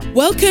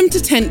Welcome to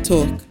Tent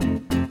Talk,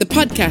 the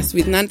podcast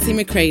with Nancy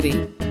McCready,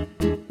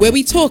 where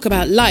we talk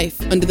about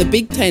life under the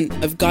big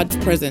tent of God's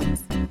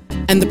presence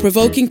and the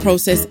provoking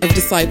process of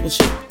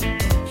discipleship.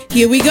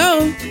 Here we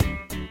go.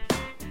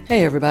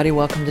 Hey everybody,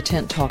 welcome to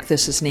Tent Talk.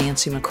 This is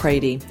Nancy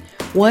McCready.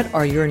 What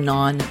are your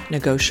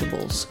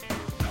non-negotiables?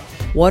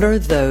 What are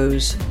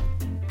those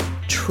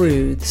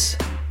truths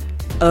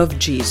of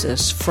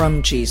Jesus,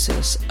 from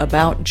Jesus,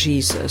 about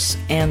Jesus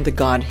and the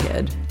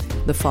Godhead,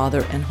 the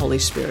Father and Holy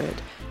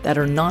Spirit, that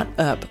are not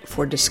up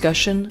for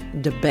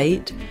discussion,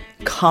 debate,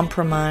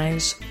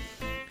 compromise,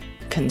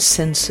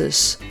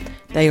 consensus?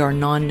 They are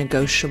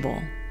non-negotiable.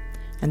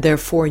 And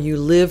therefore you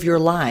live your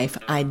life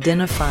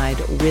identified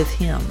with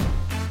Him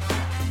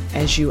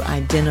as you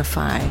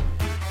identify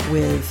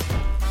with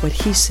what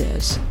He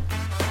says,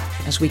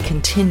 as we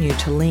continue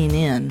to lean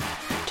in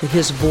to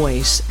His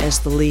voice as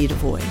the lead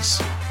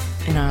voice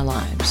in our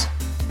lives.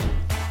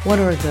 What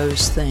are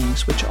those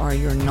things which are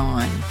your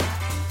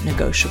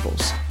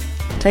non-negotiables?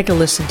 Take a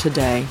listen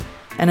today,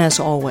 and as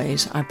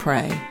always, I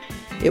pray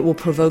it will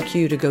provoke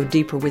you to go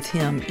deeper with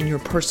Him in your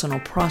personal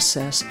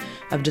process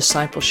of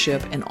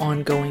discipleship and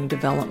ongoing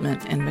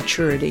development and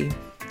maturity,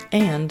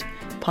 and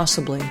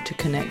possibly to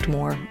connect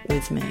more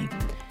with me.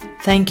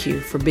 Thank you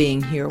for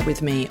being here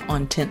with me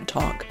on Tent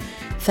Talk.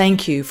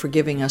 Thank you for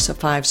giving us a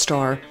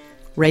 5-star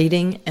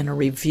rating and a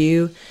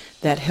review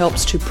that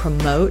helps to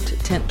promote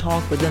Tent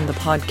Talk within the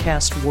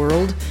podcast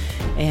world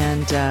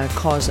and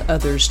cause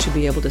others to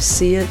be able to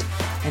see it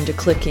and to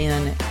click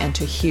in and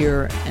to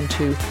hear and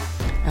to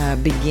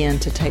begin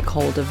to take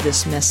hold of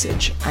this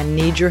message. I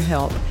need your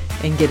help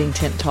in getting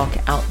Tent Talk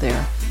out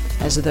there,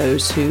 as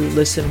those who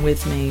listen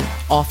with me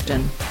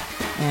often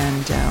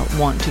and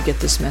want to get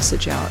this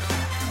message out.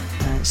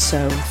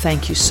 So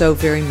thank you so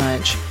very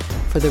much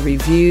for the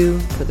review,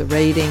 for the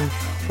rating,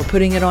 for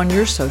putting it on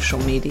your social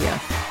media.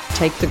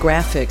 Take the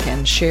graphic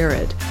and share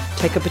it.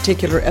 Take a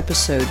particular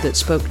episode that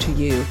spoke to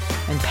you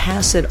and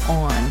pass it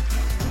on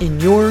in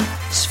your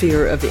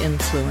sphere of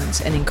influence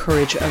and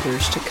encourage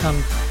others to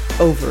come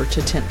over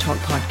to Tent Talk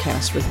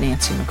Podcast with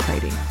Nancy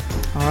McCready.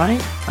 All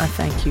right? I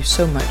thank you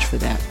so much for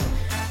that.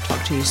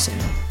 Talk to you soon.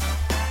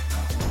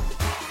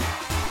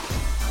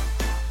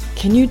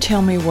 Can you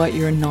tell me what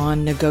your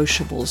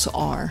non-negotiables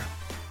are?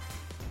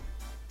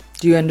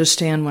 Do you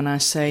understand when I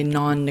say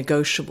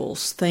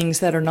non-negotiables?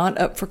 Things that are not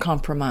up for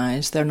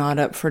compromise, they're not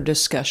up for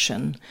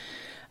discussion,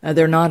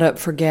 they're not up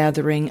for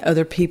gathering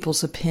other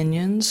people's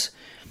opinions,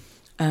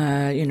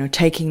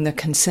 taking the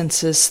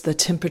consensus, the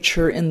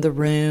temperature in the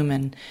room,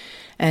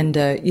 and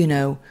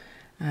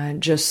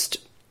just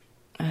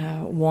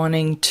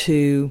wanting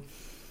to,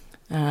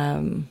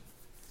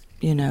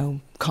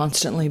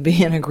 constantly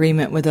be in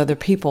agreement with other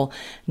people.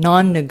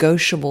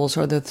 Non-negotiables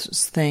are the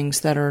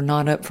things that are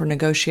not up for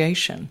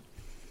negotiation.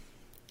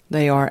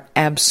 They are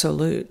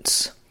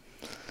absolutes.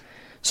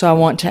 So I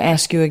want to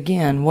ask you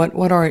again,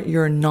 what are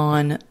your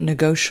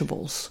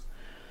non-negotiables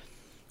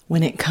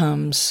when it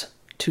comes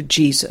to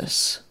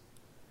Jesus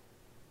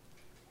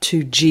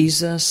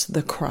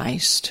the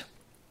Christ?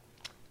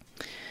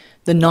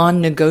 The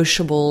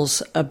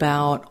non-negotiables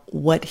about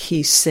what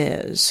He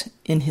says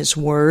in His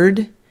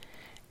Word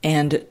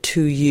and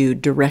to you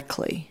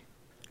directly.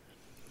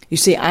 You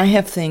see, I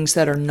have things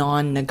that are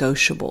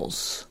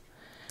non-negotiables.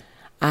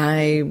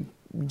 I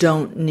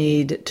don't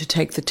need to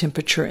take the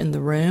temperature in the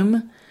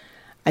room.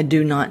 I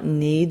do not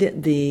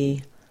need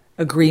the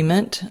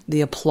agreement, the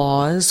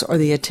applause, or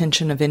the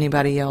attention of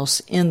anybody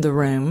else in the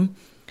room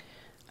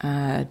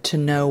to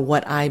know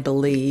what I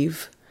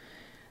believe.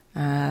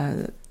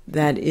 That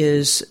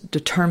is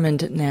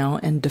determined now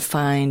and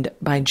defined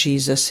by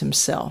Jesus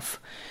Himself,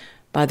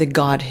 by the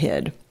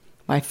Godhead,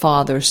 by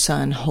Father,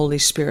 Son, Holy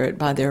Spirit,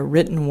 by their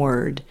written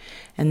word.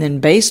 And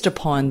then based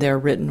upon their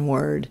written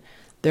word,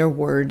 their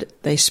word,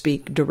 they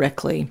speak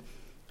directly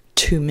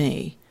to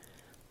me,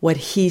 what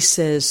He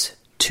says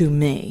to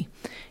me.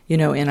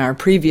 In our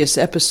previous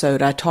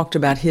episode, I talked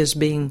about His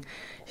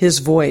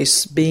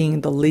voice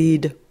being the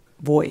lead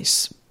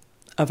voice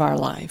of our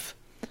life.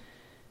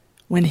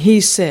 When He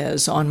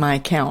says, on my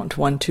count,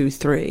 1, 2,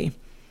 3,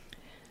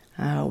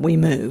 we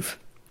move.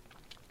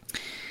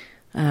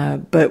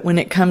 But when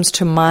it comes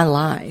to my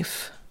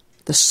life,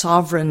 the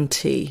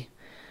sovereignty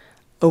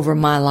over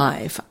my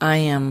life, I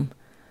am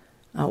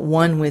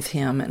one with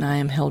Him, and I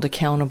am held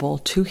accountable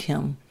to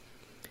Him,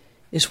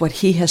 is what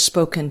He has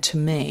spoken to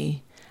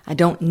me. I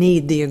don't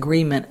need the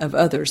agreement of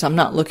others. I'm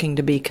not looking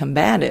to be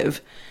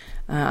combative.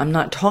 I'm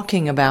not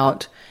talking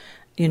about,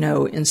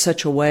 in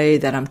such a way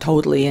that I'm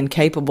totally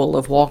incapable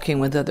of walking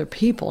with other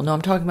people. No,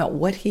 I'm talking about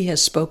what He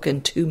has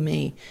spoken to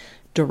me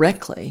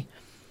directly.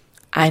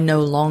 I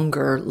no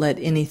longer let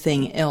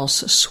anything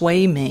else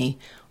sway me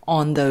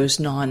on those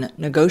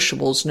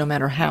non-negotiables, no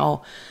matter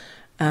how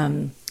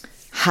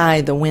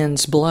high the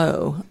winds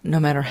blow, no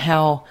matter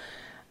how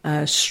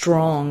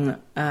strong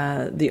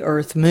the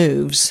earth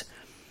moves.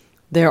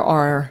 There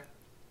are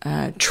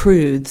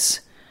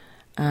truths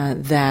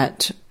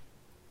that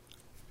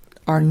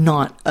are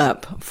not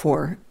up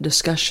for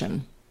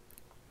discussion.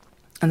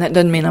 And that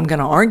doesn't mean I'm going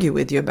to argue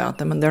with you about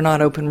them, and they're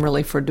not open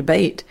really for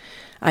debate.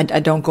 I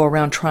don't go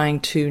around trying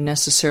to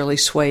necessarily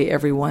sway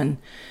everyone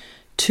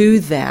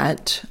to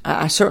that.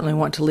 I certainly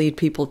want to lead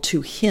people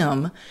to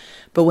Him,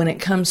 but when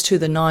it comes to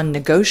the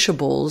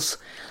non-negotiables,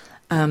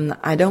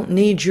 I don't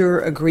need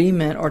your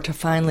agreement or to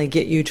finally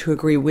get you to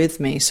agree with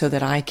me so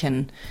that I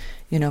can,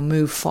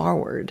 move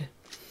forward.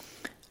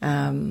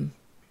 I'm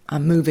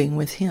moving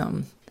with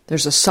Him.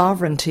 There's a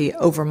sovereignty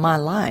over my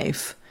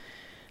life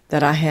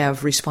that I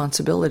have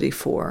responsibility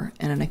for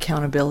and an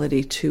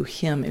accountability to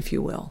Him, if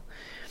you will.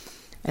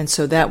 And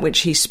so that which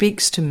He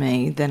speaks to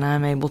me, then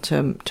I'm able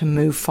to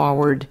move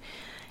forward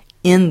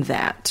in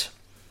that.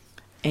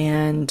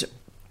 And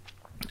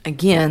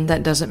again,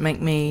 that doesn't make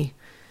me,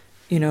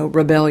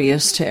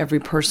 rebellious to every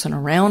person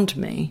around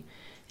me.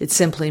 It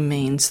simply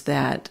means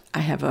that I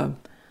have a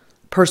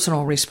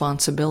personal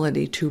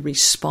responsibility to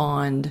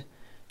respond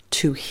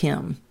to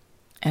Him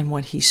and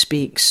what He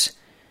speaks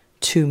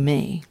to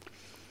me.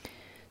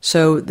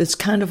 So that's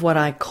kind of what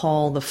I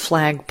call the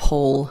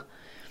flagpole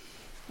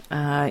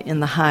in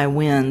the high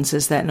winds,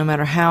 is that no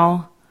matter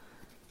how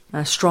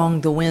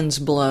strong the winds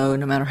blow,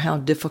 no matter how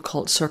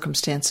difficult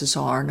circumstances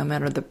are, no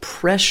matter the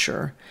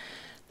pressure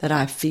that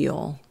I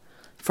feel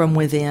from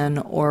within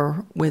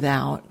or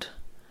without,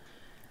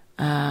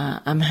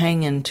 I'm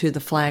hanging to the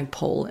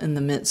flagpole in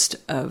the midst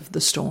of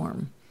the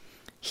storm.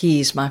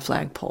 He's my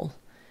flagpole.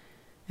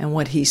 And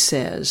what He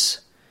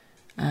says,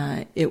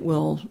 it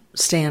will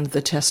stand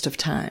the test of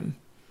time.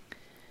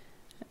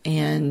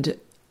 And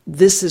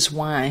this is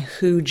why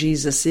who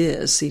Jesus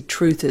is. See,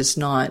 truth is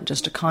not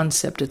just a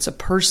concept, it's a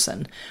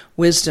person.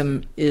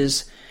 Wisdom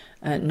is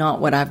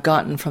not what I've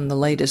gotten from the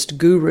latest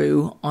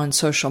guru on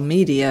social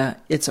media,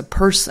 it's a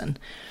person.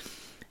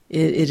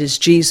 It is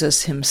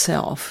Jesus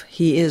Himself.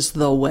 He is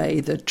the way,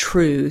 the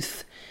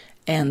truth,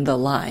 and the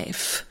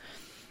life.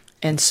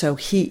 And so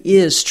He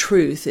is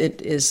truth.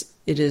 It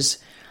is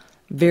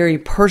very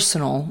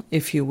personal,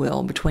 if you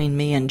will, between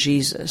me and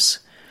Jesus.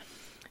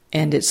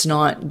 And it's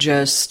not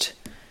just,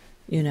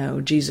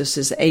 Jesus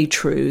is a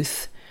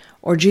truth,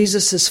 or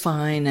Jesus is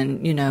fine,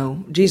 and,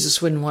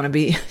 Jesus wouldn't want to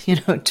be,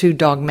 too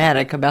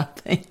dogmatic about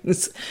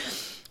things.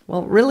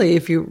 Well, really,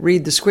 if you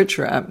read the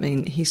scripture,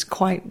 He's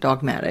quite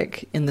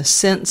dogmatic in the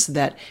sense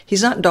that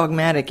He's not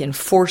dogmatic in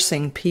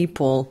forcing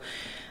people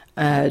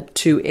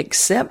to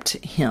accept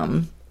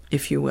Him,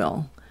 if you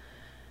will.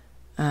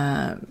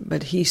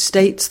 But He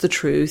states the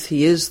truth,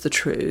 He is the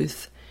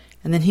truth,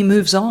 and then He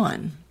moves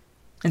on.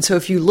 And so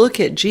if you look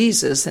at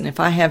Jesus, and if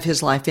I have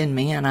His life in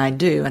me, and I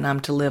do, and I'm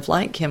to live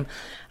like Him,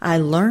 I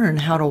learn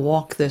how to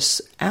walk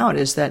this out,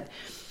 is that,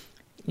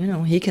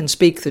 He can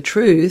speak the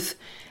truth,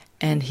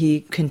 and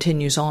He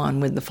continues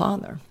on with the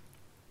Father.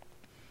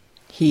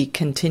 He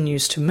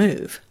continues to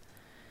move.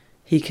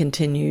 He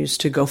continues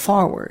to go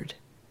forward.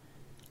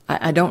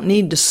 I don't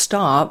need to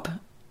stop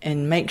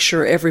and make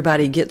sure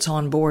everybody gets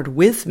on board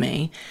with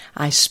me.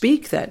 I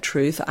speak that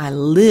truth. I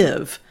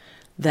live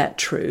that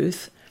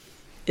truth.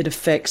 It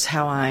affects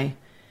how I,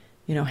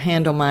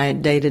 handle my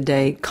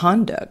day-to-day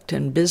conduct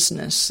and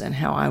business and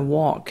how I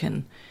walk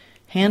and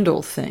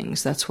handle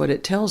things. That's what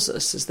it tells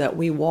us, is that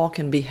we walk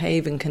and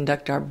behave and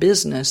conduct our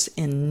business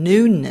in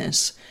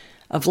newness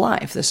of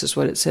life. This is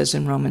what it says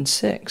in Romans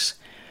 6.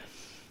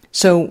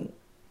 So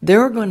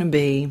there are going to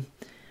be,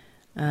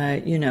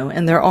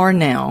 and there are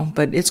now,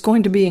 but it's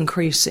going to be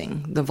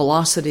increasing, the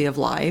velocity of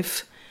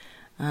life,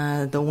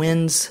 the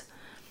winds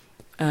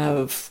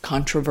of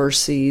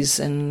controversies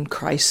and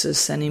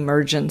crisis and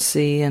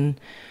emergency, and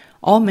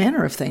all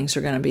manner of things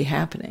are going to be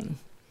happening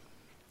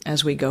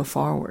as we go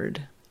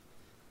forward.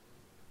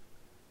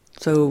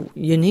 So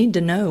you need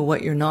to know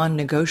what your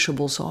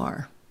non-negotiables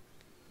are.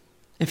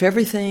 If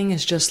everything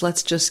is just,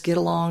 let's just get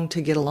along to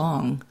get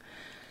along,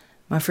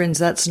 my friends,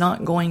 that's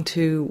not going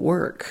to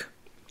work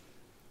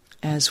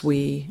as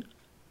we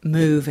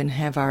move and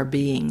have our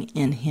being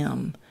in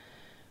Him,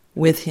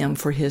 with Him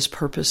for His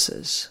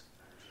purposes.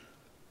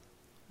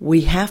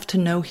 We have to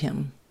know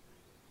Him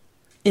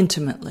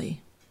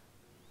intimately,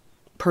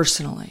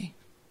 personally,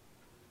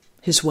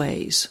 His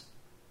ways,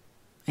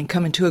 and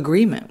come into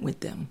agreement with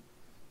them.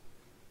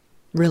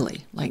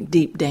 Really, like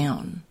deep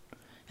down.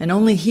 And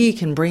only He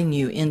can bring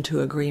you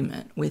into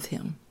agreement with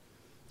Him.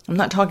 I'm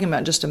not talking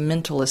about just a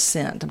mental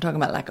assent. I'm talking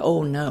about like,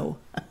 oh no.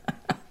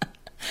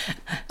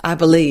 I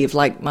believe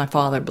like my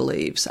Father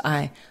believes.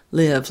 I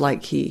live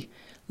like He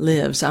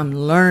lives. I'm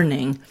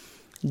learning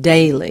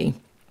daily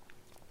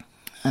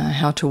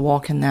how to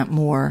walk in that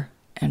more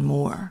and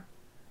more.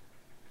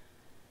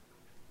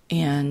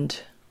 And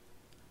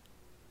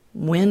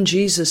when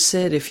Jesus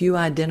said, if you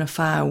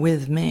identify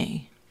with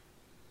me,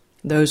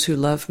 those who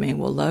love me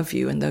will love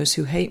you, and those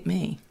who hate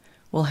me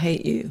will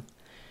hate you.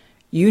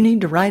 You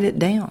need to write it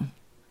down.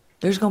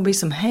 There's going to be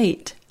some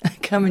hate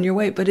coming your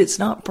way, but it's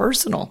not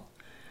personal.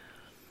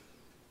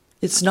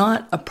 It's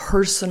not a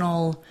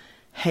personal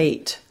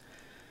hate.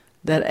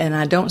 And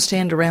I don't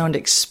stand around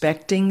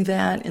expecting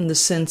that in the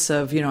sense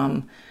of,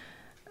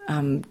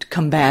 I'm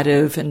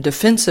combative and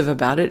defensive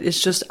about it.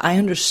 It's just, I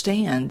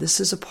understand this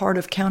is a part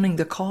of counting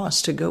the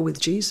cost to go with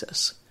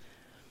Jesus.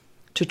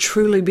 to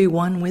truly be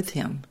one with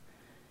him.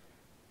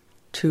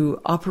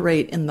 To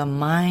operate in the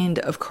mind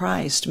of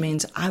Christ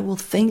means I will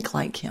think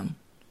like him.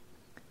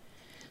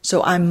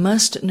 So I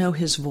must know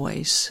his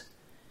voice.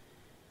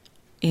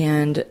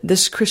 And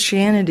this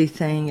Christianity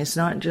thing is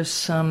not just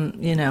some,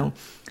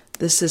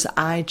 this is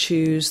I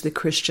choose the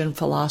Christian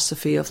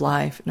philosophy of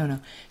life. No.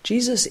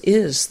 Jesus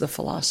is the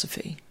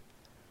philosophy.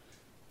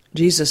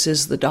 Jesus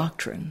is the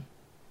doctrine.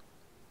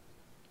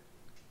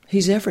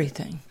 He's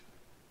everything.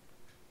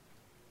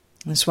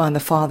 That's why the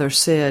Father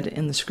said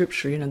in the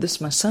scripture, this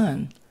is my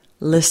son.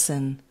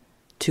 Listen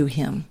to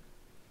him.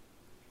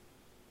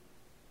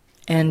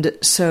 And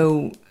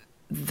so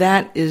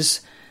that is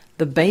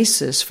the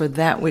basis for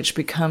that which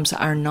becomes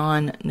our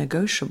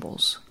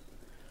non-negotiables,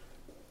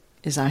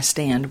 is I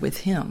stand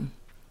with him.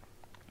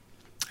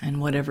 And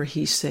whatever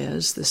he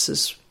says, this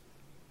is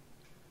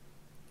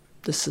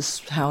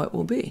how it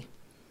will be.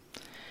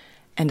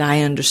 And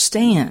I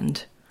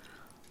understand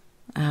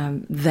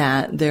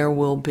that there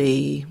will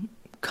be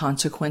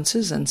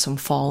consequences and some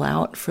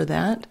fallout for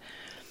that.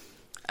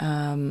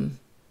 And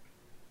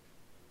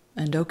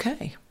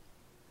okay.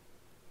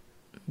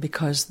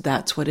 Because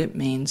that's what it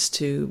means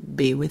to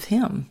be with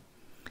him.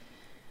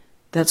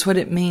 That's what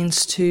it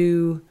means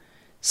to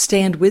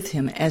stand with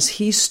him as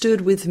he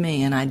stood with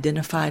me and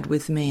identified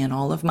with me and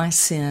all of my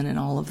sin and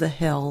all of the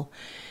hell,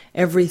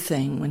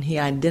 everything. When he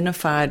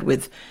identified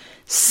with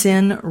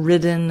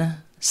sin-ridden,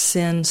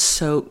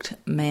 sin-soaked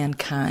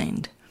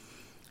mankind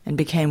and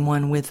became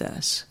one with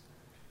us.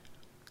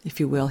 If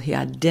you will, he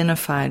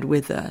identified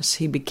with us.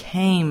 He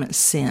became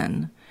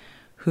sin,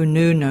 who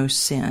knew no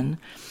sin.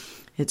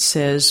 It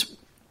says,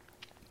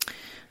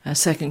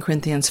 2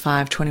 Corinthians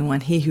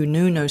 5:21, he who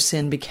knew no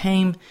sin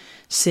became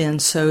sin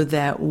so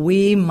that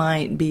we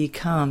might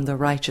become the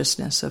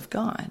righteousness of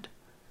God.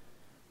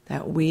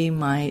 That we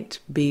might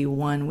be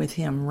one with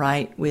him,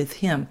 right with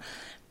him,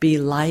 be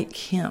like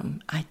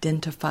him,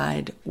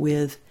 identified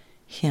with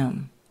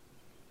him.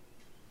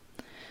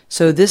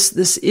 So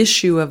this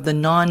issue of the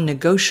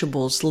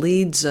non-negotiables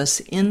leads us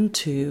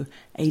into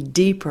a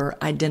deeper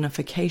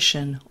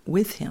identification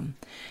with him.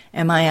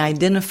 Am I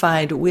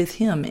identified with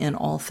him in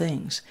all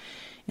things?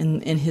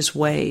 In his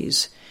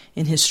ways,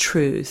 in his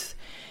truth,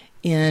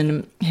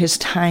 in his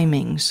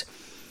timings,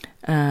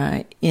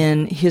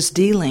 in his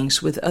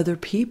dealings with other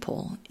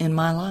people in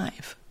my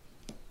life?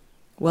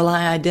 Will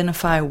I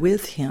identify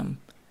with him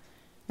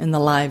in the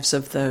lives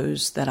of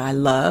those that I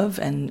love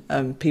and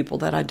people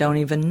that I don't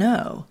even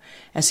know,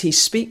 as he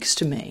speaks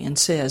to me and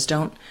says,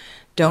 don't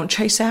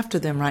chase after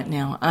them right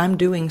now. I'm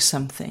doing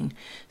something.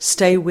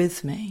 Stay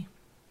with me.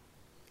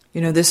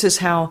 This is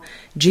how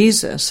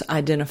Jesus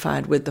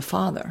identified with the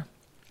Father.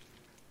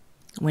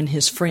 When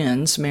his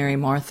friends, Mary,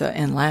 Martha,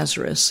 and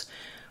Lazarus,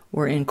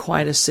 were in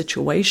quite a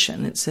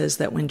situation, it says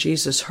that when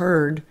Jesus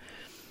heard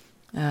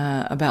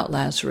about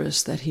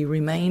Lazarus, that he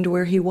remained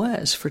where he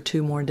was for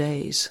 2 more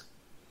days.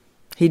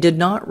 He did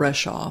not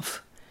rush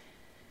off.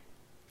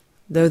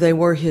 Though they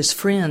were his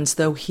friends,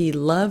 though he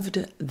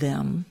loved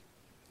them,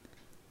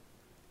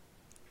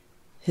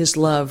 his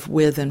love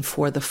with and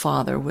for the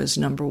Father was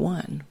number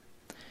one.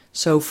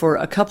 So for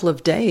a couple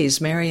of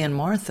days, Mary and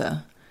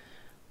Martha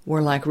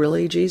were like,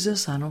 really,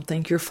 Jesus? I don't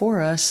think you're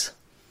for us.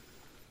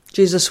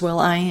 Jesus, well,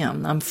 I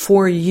am. I'm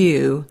for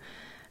you.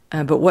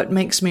 But what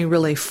makes me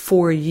really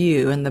for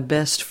you and the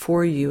best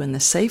for you and the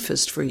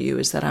safest for you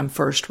is that I'm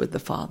first with the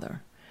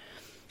Father.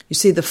 You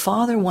see, the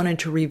Father wanted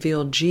to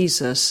reveal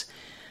Jesus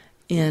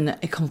in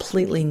a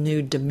completely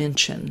new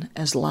dimension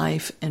as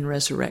life and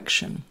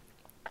resurrection.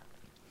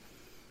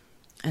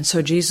 And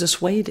so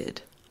Jesus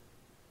waited.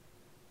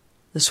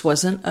 This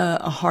wasn't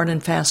a hard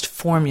and fast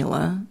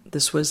formula.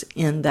 This was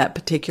in that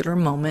particular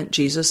moment.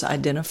 Jesus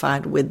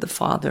identified with the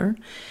Father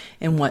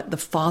and what the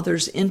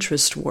Father's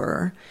interests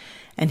were.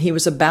 And he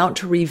was about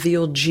to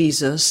reveal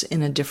Jesus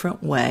in a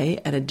different way,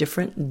 at a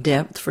different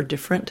depth, for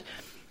different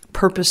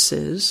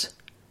purposes.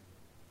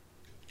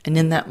 And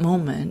in that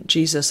moment,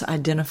 Jesus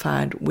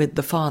identified with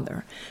the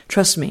Father.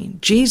 Trust me,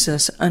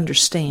 Jesus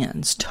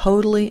understands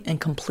totally and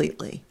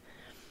completely.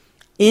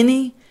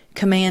 Any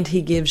command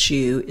he gives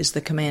you is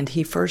the command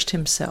he first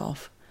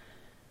himself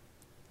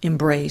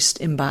embraced,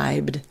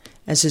 imbibed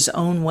as his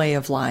own way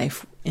of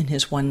life in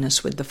his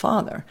oneness with the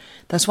Father.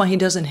 That's why he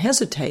doesn't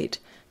hesitate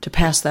to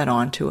pass that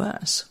on to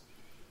us.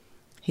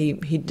 He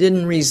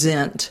didn't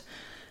resent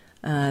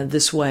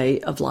this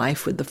way of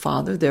life with the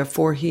Father.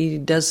 Therefore, he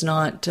does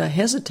not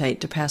hesitate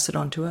to pass it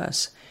on to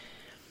us.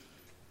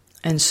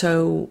 And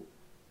so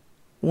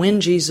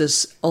when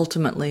Jesus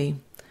ultimately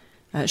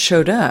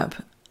showed up,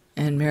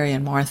 and Mary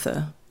and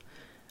Martha,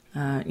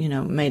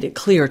 made it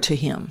clear to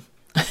him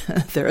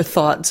their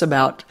thoughts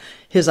about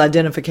his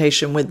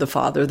identification with the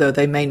Father, though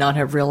they may not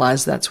have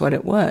realized that's what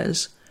it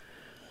was.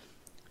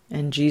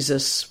 And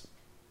Jesus'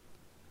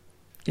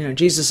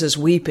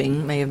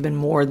 weeping may have been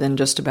more than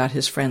just about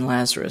his friend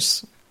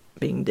Lazarus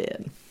being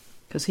dead,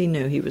 because he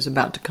knew he was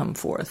about to come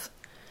forth.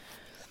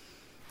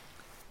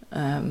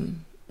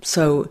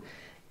 So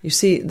You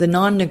see, the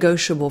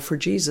non-negotiable for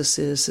Jesus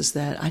is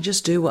that I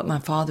just do what my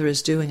Father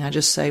is doing. I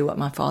just say what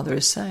my Father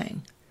is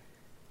saying.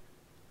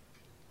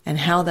 And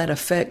how that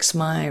affects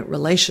my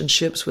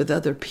relationships with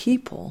other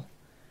people,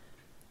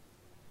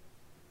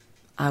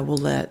 I will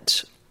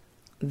let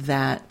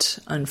that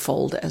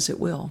unfold as it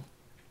will.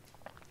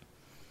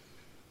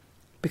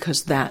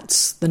 Because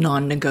that's the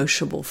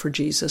non-negotiable for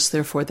Jesus.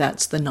 Therefore,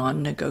 that's the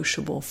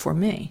non-negotiable for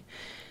me.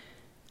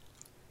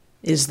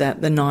 Is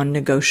that the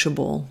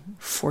non-negotiable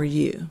for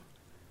you?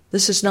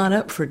 This is not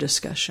up for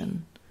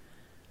discussion.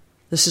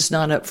 This is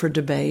not up for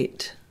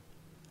debate.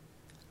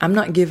 I'm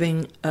not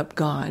giving up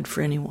God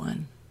for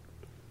anyone,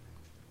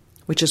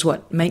 which is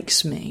what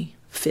makes me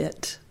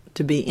fit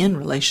to be in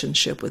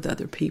relationship with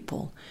other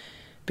people.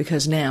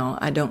 Because now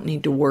I don't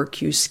need to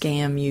work you,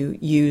 scam you,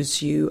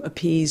 use you,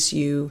 appease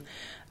you,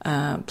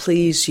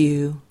 please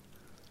you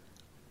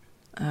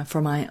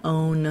for my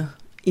own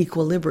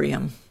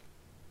equilibrium.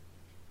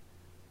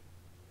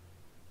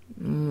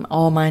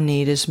 All my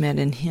need is met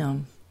in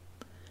Him.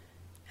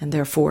 And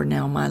therefore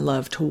now my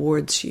love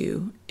towards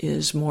you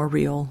is more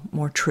real,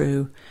 more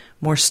true,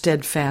 more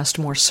steadfast,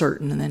 more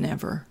certain than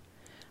ever.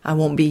 I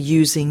won't be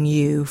using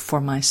you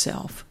for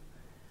myself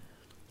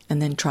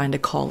and then trying to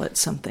call it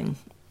something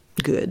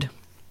good.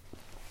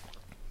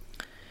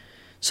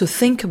 So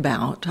think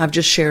about, I've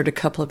just shared a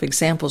couple of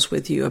examples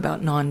with you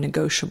about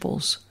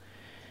non-negotiables.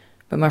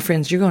 But my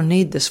friends, you're going to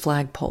need this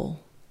flagpole.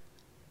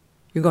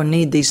 You're going to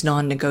need these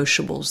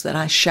non-negotiables, that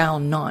I shall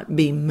not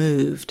be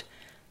moved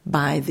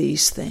by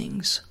these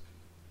things.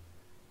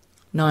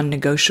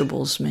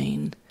 Non-negotiables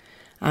mean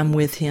I'm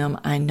with Him,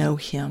 I know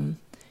Him,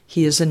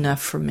 He is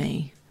enough for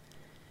me,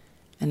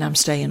 and I'm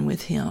staying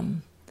with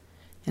Him.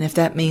 And if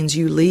that means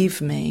you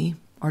leave me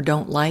or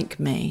don't like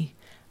me,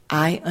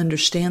 I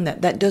understand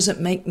that. That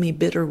doesn't make me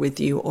bitter with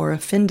you or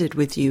offended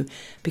with you,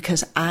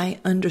 because I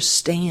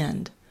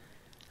understand.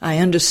 I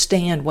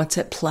understand what's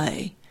at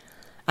play.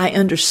 I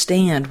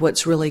understand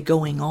what's really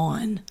going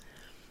on,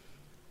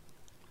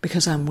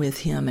 because I'm with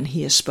Him and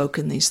He has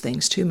spoken these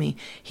things to me.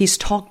 He's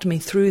talked me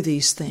through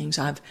these things.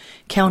 I've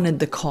counted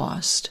the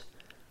cost.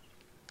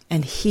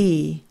 And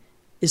He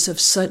is of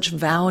such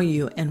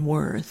value and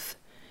worth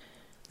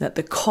that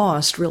the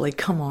cost really,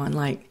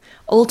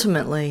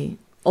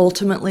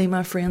 ultimately,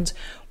 my friends,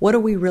 what are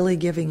we really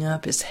giving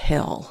up is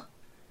hell.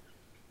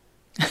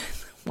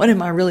 What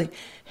am I really?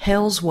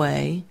 Hell's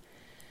way,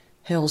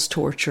 hell's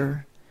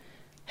torture,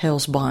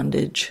 hell's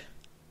bondage,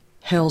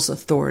 hell's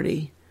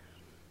authority.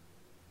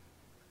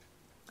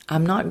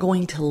 I'm not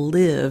going to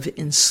live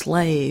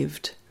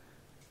enslaved,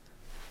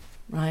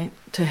 right,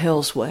 to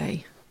hell's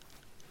way.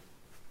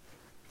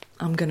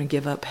 I'm going to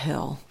give up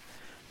hell.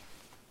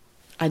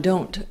 I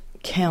don't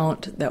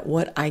count that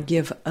what I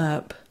give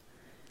up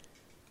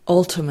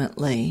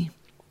ultimately,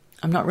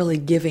 I'm not really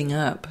giving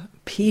up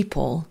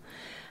people.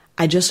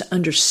 I just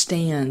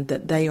understand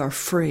that they are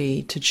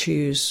free to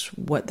choose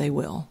what they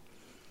will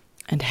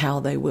and how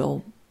they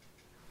will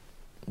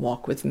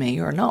walk with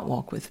me or not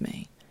walk with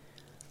me.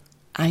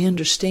 I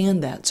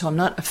understand that, so I'm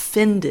not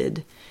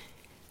offended.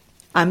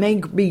 I may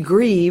be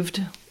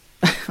grieved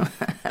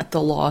at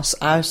the loss.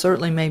 I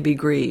certainly may be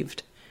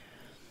grieved.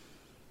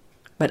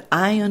 But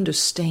I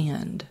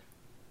understand,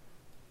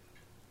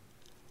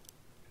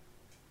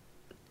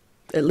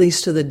 at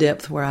least to the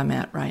depth where I'm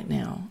at right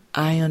now,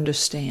 I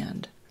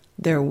understand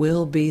there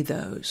will be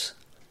those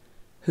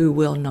who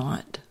will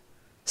not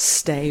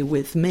stay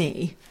with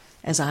me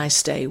as I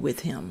stay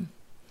with Him.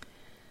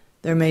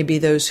 There may be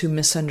those who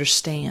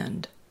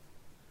misunderstand.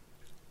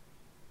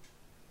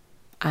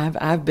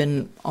 I've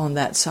been on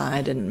that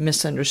side and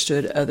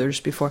misunderstood others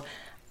before.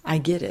 I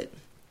get it.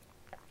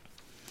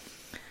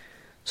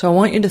 So I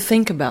want you to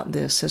think about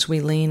this as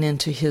we lean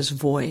into His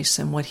voice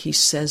and what He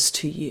says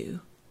to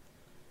you.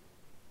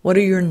 What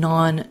are your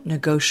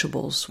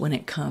non-negotiables when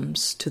it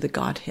comes to the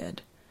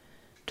Godhead,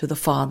 to the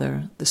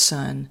Father, the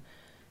Son,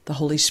 the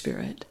Holy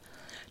Spirit?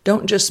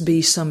 Don't just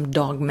be some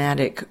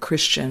dogmatic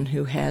Christian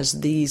who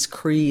has these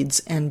creeds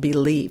and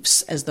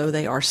beliefs as though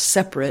they are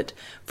separate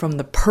from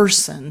the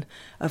person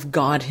of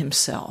God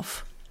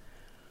Himself.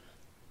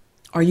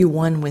 Are you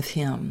one with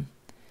Him?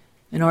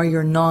 And are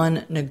your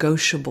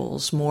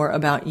non-negotiables more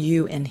about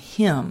you and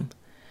Him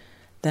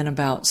than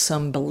about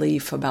some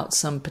belief about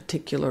some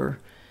particular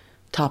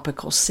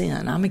topical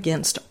sin? I'm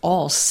against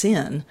all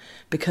sin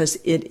because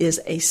it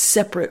is a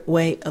separate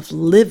way of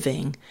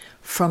living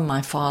from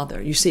my Father.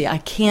 You see,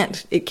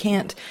 it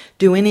can't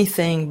do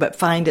anything but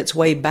find its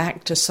way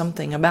back to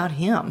something about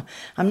Him.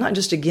 I'm not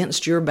just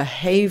against your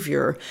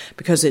behavior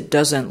because it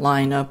doesn't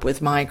line up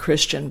with my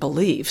Christian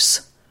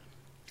beliefs.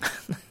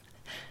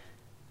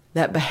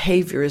 That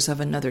behavior is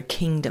of another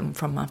kingdom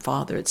from my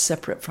Father. It's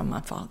separate from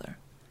my Father.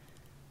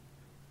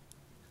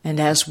 And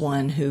as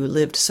one who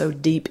lived so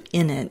deep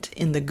in it,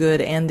 in the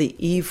good and the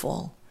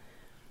evil,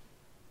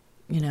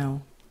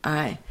 I'm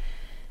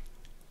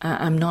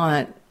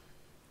not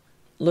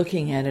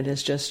looking at it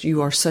as just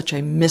you are such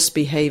a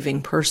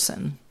misbehaving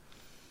person.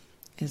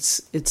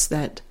 It's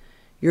that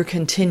You're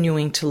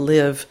continuing to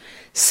live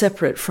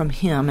separate from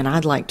Him, and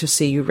I'd like to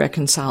see you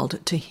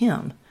reconciled to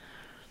Him.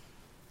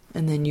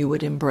 And then you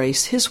would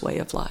embrace His way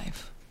of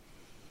life,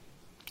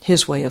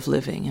 His way of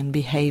living and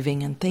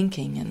behaving and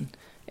thinking and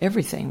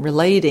everything,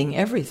 relating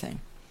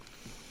everything.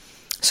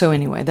 So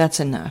anyway, that's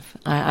enough.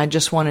 I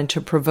just wanted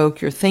to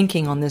provoke your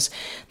thinking on this,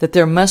 that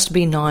there must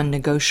be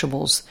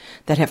non-negotiables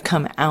that have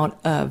come out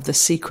of the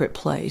secret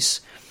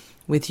place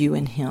with you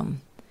and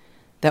Him.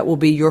 That will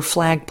be your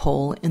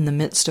flagpole in the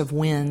midst of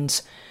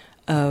winds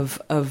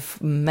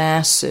of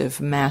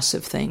massive,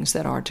 massive things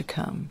that are to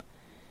come.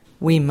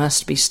 We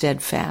must be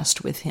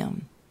steadfast with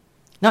Him.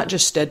 Not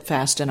just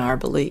steadfast in our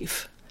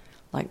belief,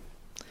 like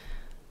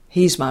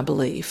He's my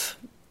belief,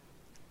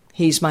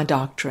 He's my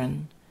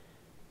doctrine,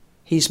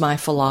 He's my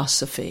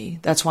philosophy.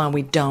 That's why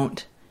we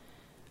don't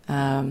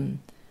tangle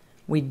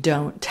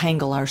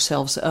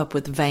ourselves up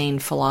with vain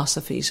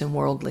philosophies and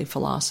worldly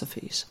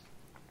philosophies.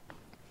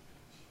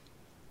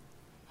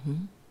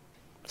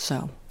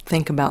 So,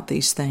 think about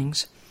these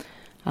things.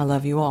 I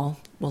love you all.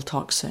 We'll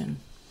talk soon.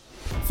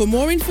 For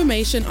more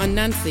information on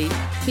Nancy,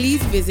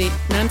 please visit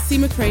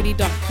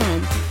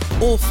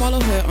nancymccready.com or follow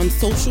her on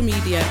social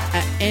media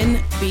at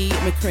NB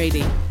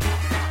McCready.